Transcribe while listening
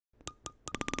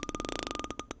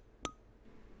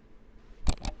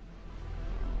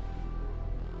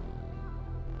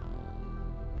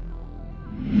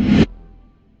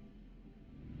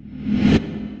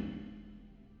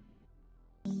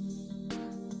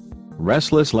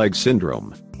Restless leg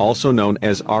syndrome, also known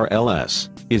as RLS,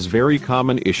 is very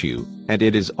common issue, and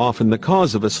it is often the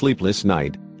cause of a sleepless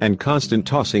night, and constant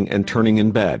tossing and turning in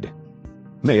bed.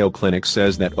 Mayo Clinic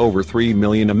says that over 3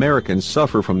 million Americans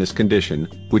suffer from this condition,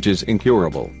 which is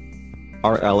incurable.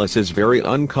 RLS is very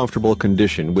uncomfortable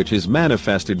condition which is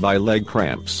manifested by leg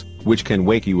cramps, which can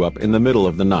wake you up in the middle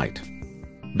of the night.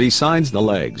 Besides the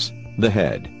legs, the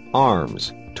head,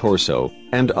 arms, torso,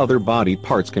 and other body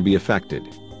parts can be affected.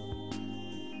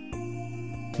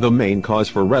 The main cause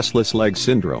for restless leg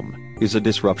syndrome is a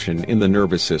disruption in the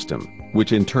nervous system,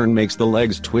 which in turn makes the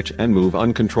legs twitch and move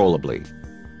uncontrollably.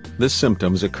 The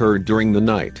symptoms occur during the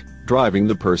night, driving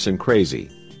the person crazy.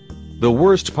 The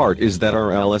worst part is that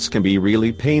RLS can be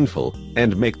really painful,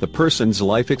 and make the person's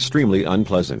life extremely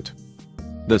unpleasant.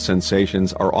 The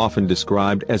sensations are often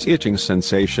described as itching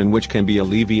sensation which can be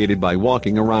alleviated by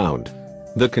walking around.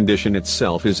 The condition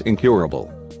itself is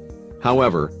incurable.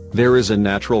 However, there is a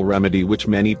natural remedy which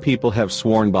many people have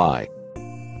sworn by.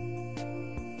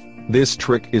 This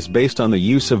trick is based on the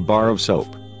use of bar of soap.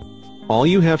 All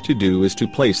you have to do is to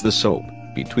place the soap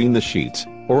between the sheets,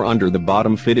 or under the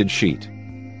bottom fitted sheet.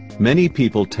 Many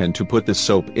people tend to put the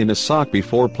soap in a sock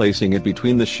before placing it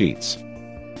between the sheets.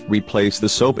 Replace the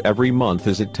soap every month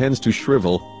as it tends to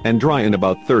shrivel and dry in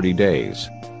about 30 days.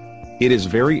 It is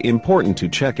very important to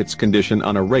check its condition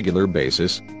on a regular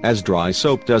basis, as dry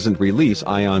soap doesn't release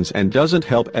ions and doesn't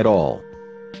help at all.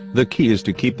 The key is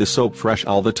to keep the soap fresh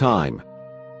all the time.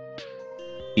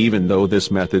 Even though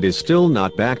this method is still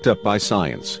not backed up by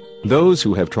science, those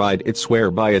who have tried it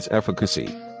swear by its efficacy.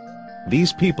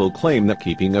 These people claim that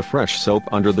keeping a fresh soap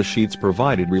under the sheets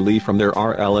provided relief from their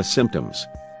RLS symptoms.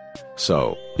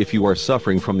 So, if you are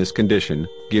suffering from this condition,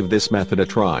 give this method a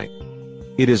try.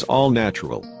 It is all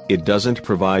natural, it doesn't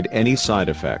provide any side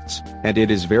effects, and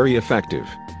it is very effective.